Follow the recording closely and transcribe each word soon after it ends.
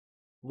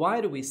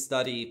Why do we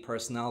study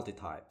personality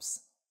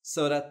types?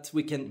 So that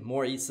we can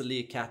more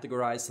easily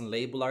categorize and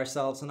label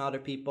ourselves and other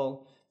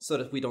people, so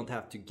that we don't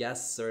have to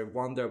guess or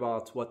wonder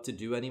about what to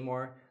do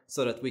anymore,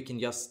 so that we can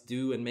just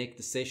do and make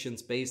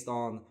decisions based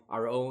on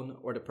our own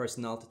or the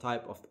personality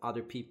type of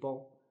other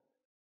people?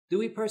 Do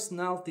we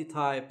personality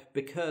type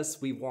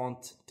because we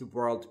want the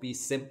world to be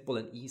simple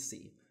and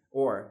easy?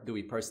 Or do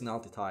we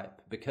personality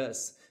type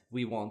because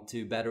we want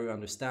to better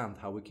understand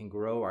how we can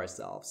grow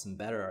ourselves and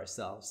better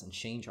ourselves and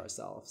change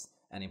ourselves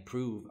and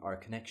improve our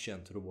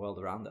connection to the world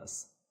around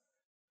us?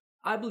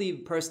 I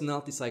believe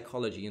personality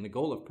psychology and the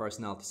goal of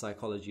personality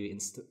psychology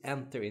is to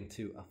enter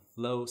into a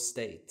flow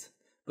state.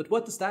 But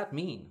what does that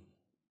mean?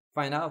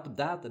 Find out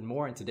that and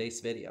more in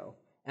today's video.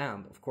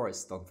 And of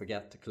course, don't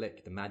forget to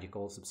click the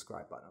magical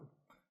subscribe button.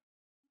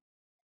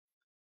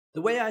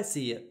 The way I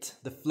see it,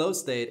 the flow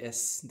state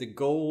is the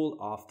goal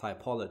of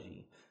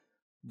typology.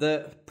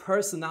 The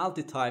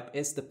personality type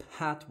is the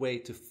pathway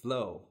to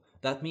flow.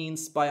 That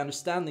means by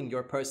understanding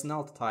your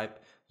personality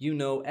type, you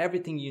know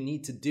everything you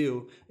need to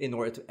do in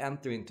order to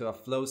enter into a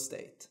flow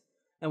state.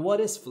 And what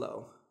is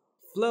flow?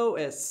 Flow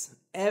is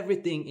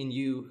everything in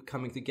you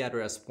coming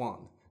together as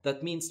one.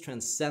 That means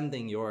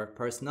transcending your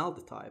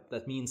personality type.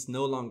 That means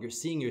no longer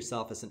seeing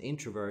yourself as an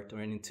introvert or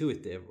an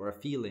intuitive or a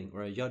feeling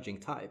or a judging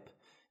type.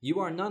 You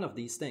are none of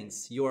these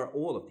things. You are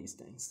all of these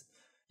things.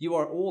 You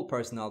are all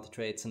personality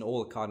traits and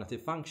all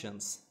cognitive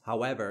functions.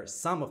 However,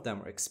 some of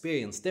them are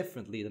experienced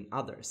differently than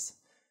others.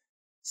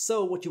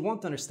 So what you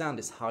want to understand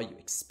is how you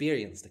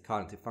experience the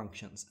cognitive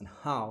functions and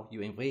how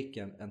you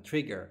awaken and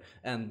trigger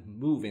and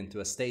move into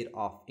a state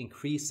of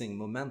increasing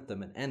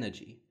momentum and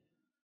energy.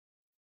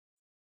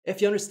 If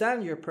you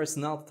understand your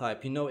personality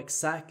type, you know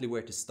exactly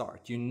where to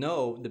start. You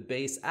know the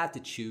base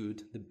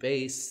attitude, the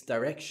base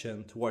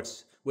direction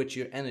towards which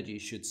your energy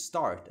should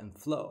start and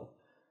flow.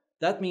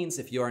 That means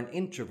if you're an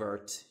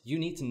introvert, you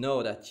need to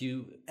know that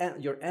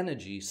your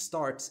energy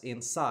starts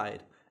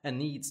inside and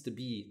needs to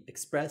be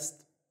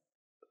expressed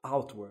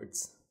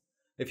outwards.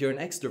 If you're an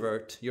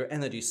extrovert, your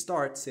energy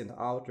starts in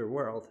the outer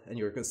world and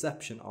your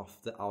conception of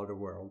the outer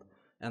world,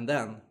 and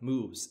then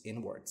moves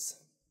inwards.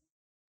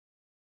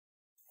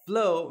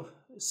 Flow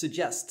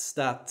suggests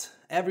that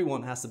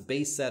everyone has a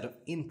base set of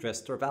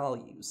interests or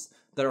values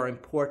that are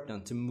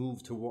important to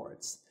move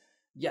towards.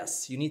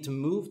 Yes, you need to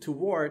move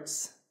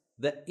towards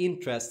the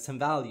interests and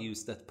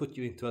values that put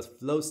you into a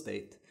flow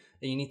state,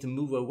 and you need to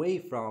move away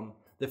from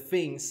the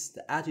things,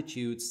 the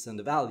attitudes, and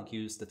the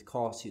values that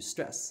cause you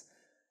stress.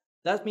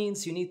 That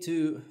means you need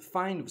to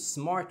find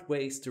smart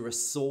ways to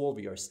resolve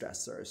your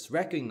stressors.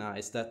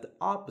 Recognize that the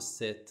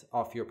opposite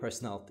of your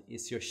personality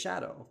is your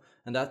shadow.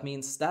 And that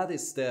means that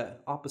is the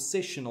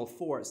oppositional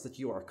force that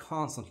you are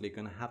constantly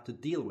going to have to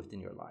deal with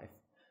in your life.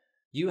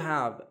 You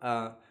have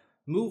a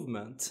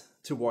movement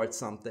towards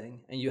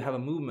something and you have a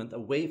movement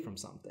away from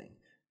something.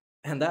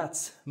 And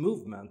that's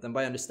movement. And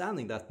by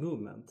understanding that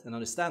movement and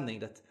understanding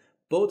that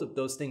both of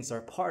those things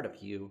are part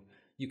of you,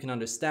 you can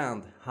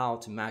understand how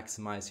to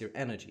maximize your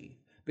energy.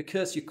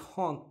 Because you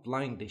can't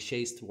blindly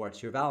chase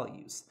towards your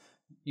values.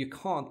 You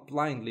can't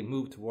blindly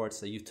move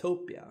towards a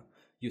utopia.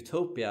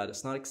 Utopia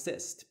does not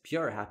exist.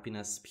 Pure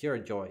happiness, pure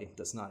joy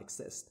does not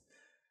exist.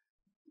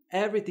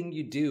 Everything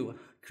you do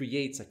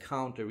creates a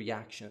counter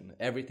reaction.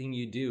 Everything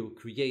you do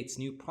creates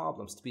new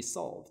problems to be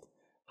solved.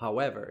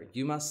 However,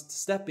 you must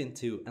step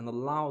into and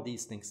allow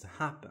these things to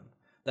happen.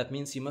 That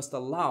means you must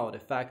allow the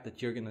fact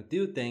that you're going to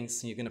do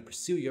things and you're going to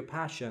pursue your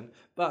passion,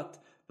 but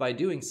by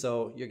doing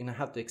so, you're going to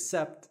have to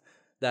accept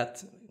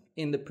that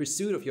in the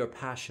pursuit of your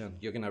passion,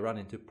 you're going to run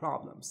into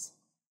problems.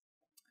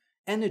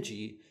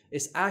 Energy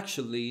is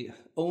actually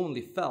only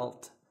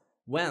felt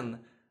when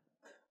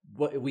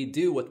we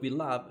do what we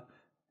love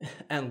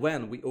and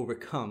when we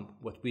overcome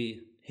what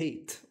we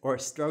hate or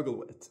struggle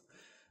with.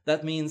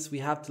 That means we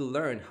have to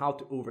learn how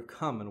to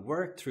overcome and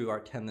work through our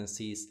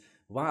tendencies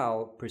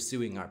while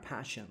pursuing our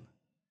passion.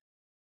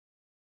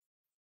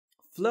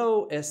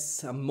 Flow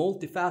is a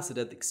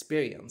multifaceted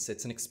experience.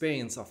 It's an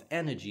experience of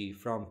energy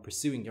from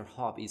pursuing your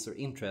hobbies or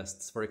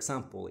interests, for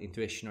example,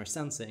 intuition or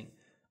sensing,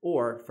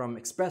 or from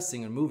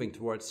expressing or moving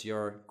towards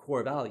your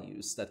core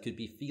values, that could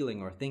be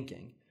feeling or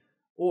thinking,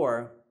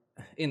 or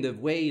in the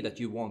way that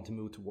you want to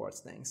move towards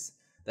things,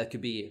 that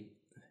could be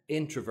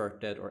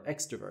introverted or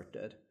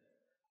extroverted,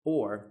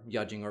 or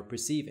judging or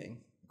perceiving,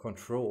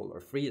 control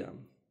or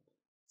freedom.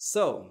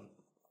 So,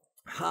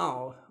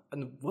 how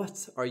and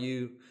what are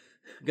you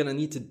gonna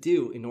need to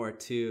do in order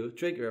to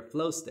trigger a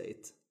flow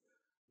state?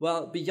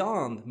 Well,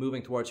 beyond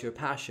moving towards your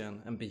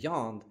passion and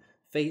beyond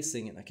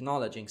facing and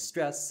acknowledging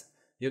stress,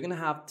 you're gonna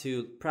have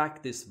to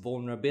practice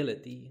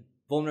vulnerability.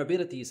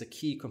 Vulnerability is a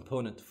key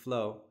component to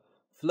flow.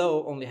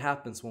 Flow only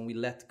happens when we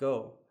let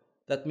go.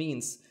 That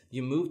means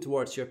you move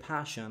towards your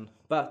passion,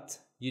 but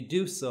you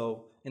do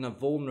so in a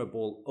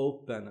vulnerable,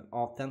 open, and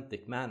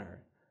authentic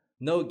manner.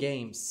 No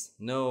games,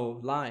 no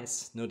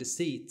lies, no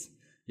deceit.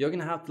 You're going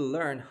to have to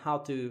learn how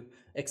to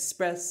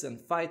express and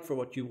fight for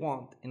what you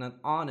want in an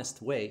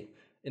honest way,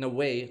 in a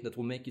way that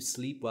will make you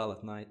sleep well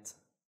at night.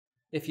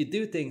 If you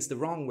do things the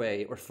wrong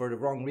way or for the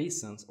wrong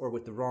reasons or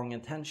with the wrong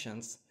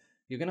intentions,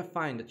 you're going to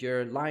find that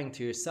you're lying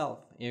to yourself,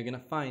 and you're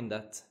going to find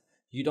that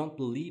you don't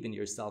believe in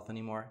yourself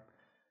anymore.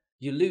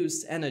 You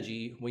lose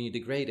energy when you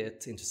degrade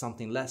it into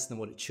something less than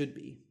what it should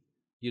be.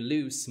 You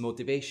lose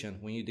motivation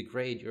when you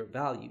degrade your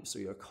values or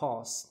your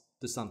cause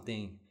to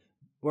something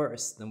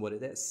worse than what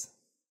it is.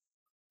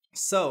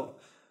 So,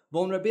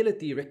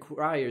 vulnerability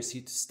requires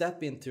you to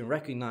step into and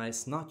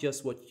recognize not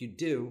just what you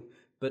do,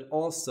 but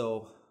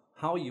also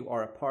how you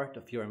are a part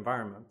of your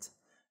environment.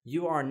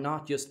 You are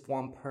not just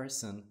one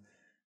person,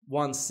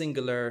 one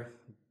singular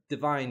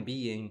divine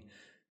being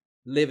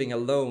living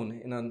alone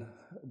in a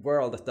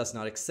world that does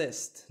not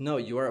exist. No,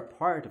 you are a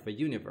part of a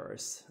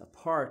universe, a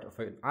part of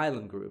an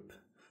island group.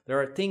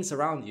 There are things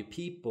around you,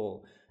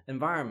 people,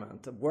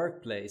 environment, a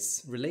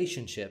workplace,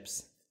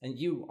 relationships, and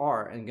you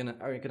are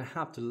gonna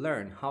have to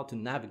learn how to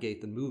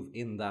navigate and move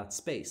in that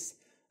space.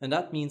 And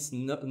that means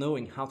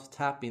knowing how to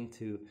tap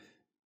into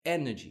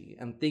energy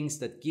and things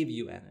that give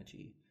you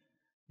energy.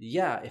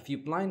 Yeah, if you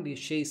blindly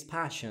chase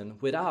passion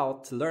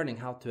without learning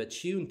how to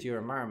attune to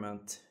your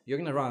environment, you're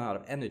gonna run out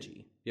of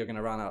energy. You're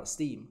gonna run out of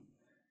steam.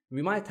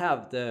 We might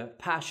have the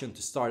passion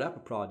to start up a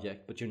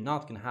project, but you're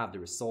not gonna have the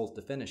resolve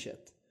to finish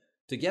it.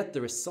 To get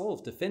the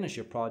resolve to finish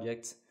your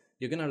project,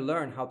 you're gonna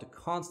learn how to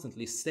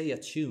constantly stay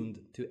attuned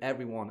to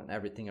everyone and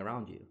everything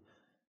around you.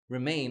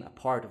 Remain a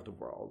part of the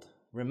world.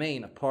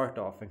 Remain a part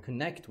of and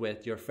connect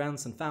with your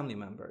friends and family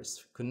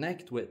members.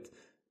 Connect with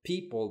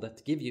people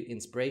that give you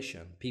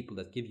inspiration, people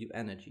that give you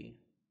energy.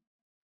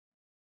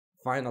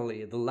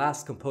 Finally, the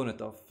last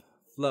component of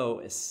flow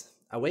is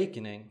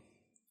awakening.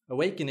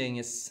 Awakening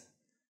is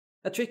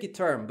a tricky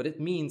term, but it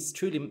means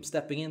truly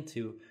stepping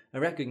into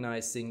and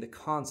recognizing the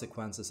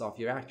consequences of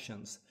your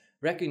actions.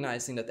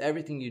 Recognizing that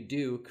everything you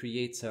do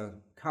creates a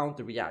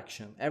counter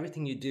reaction.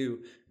 Everything you do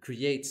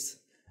creates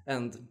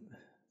and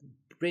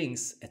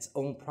brings its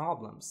own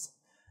problems.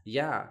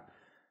 Yeah,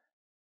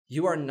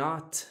 you are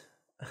not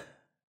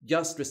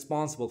just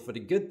responsible for the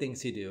good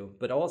things you do,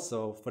 but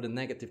also for the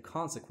negative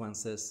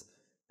consequences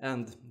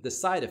and the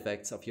side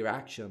effects of your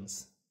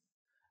actions.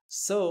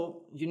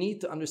 So you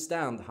need to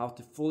understand how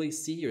to fully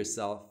see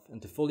yourself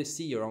and to fully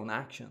see your own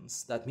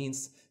actions. That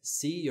means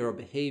see your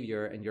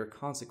behavior and your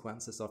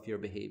consequences of your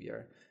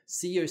behavior.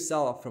 See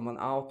yourself from an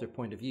outer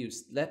point of view.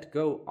 Let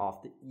go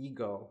of the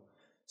ego.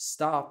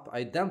 Stop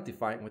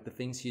identifying with the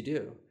things you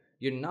do.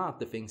 You're not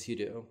the things you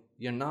do.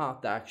 You're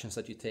not the actions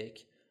that you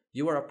take.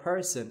 You are a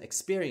person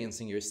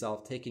experiencing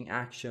yourself taking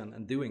action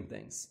and doing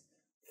things.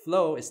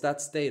 Flow is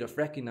that state of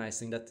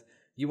recognizing that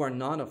you are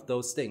none of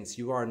those things.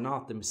 You are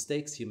not the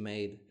mistakes you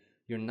made.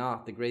 You're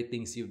not the great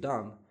things you've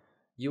done.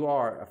 You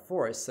are a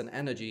force, an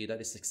energy that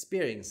is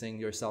experiencing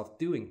yourself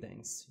doing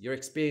things. You're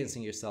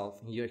experiencing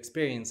yourself, and you're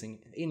experiencing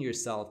in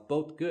yourself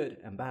both good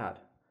and bad.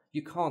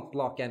 You can't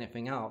block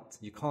anything out.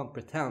 You can't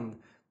pretend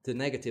the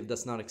negative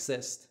does not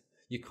exist.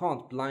 You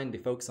can't blindly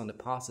focus on the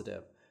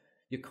positive.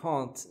 You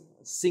can't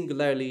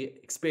singularly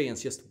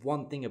experience just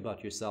one thing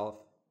about yourself.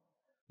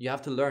 You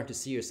have to learn to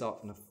see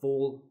yourself in a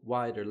full,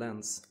 wider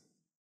lens.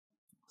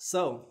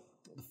 So,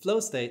 the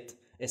flow state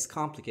is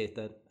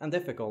complicated and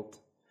difficult.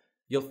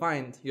 You'll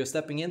find you're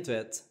stepping into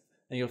it,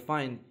 and you'll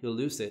find you'll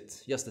lose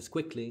it just as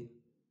quickly.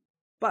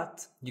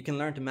 But you can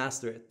learn to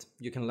master it.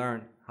 You can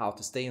learn how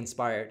to stay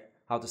inspired,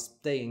 how to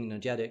stay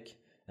energetic,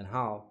 and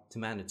how to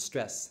manage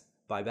stress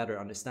by better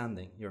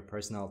understanding your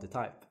personality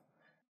type.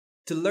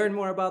 To learn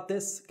more about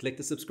this, click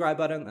the subscribe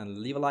button and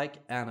leave a like,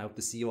 and I hope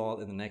to see you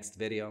all in the next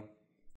video.